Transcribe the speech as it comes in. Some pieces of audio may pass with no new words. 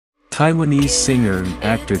Taiwanese singer and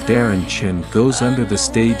actor Darren Chen goes under the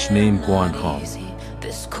stage name Guan Hong.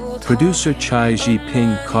 Producer Chai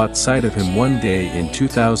Ji-ping caught sight of him one day in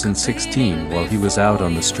 2016 while he was out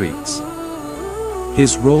on the streets.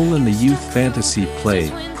 His role in the youth fantasy play,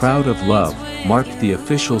 Proud of Love, marked the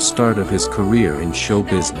official start of his career in show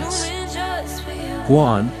business.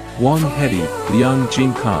 Guan, Wang Hedi, Liang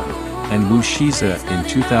Jingkang, and Wu Shiza in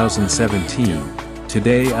 2017.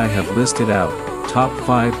 Today I have listed out top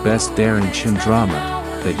 5 best Darren Chen drama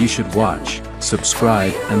that you should watch.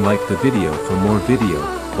 Subscribe and like the video for more video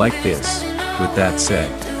like this. With that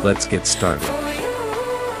said, let's get started.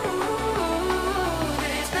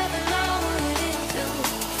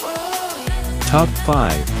 Top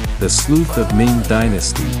 5, The Sleuth of Ming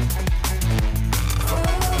Dynasty.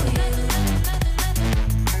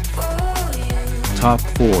 Top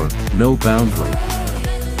 4, No Boundary.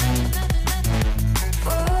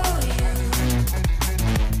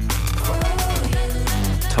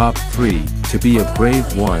 Top 3, To Be a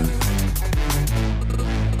Brave One.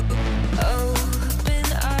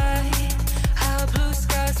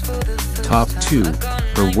 Top 2,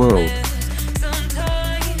 Her World.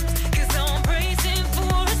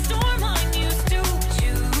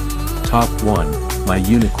 Top 1, My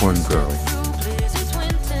Unicorn Girl.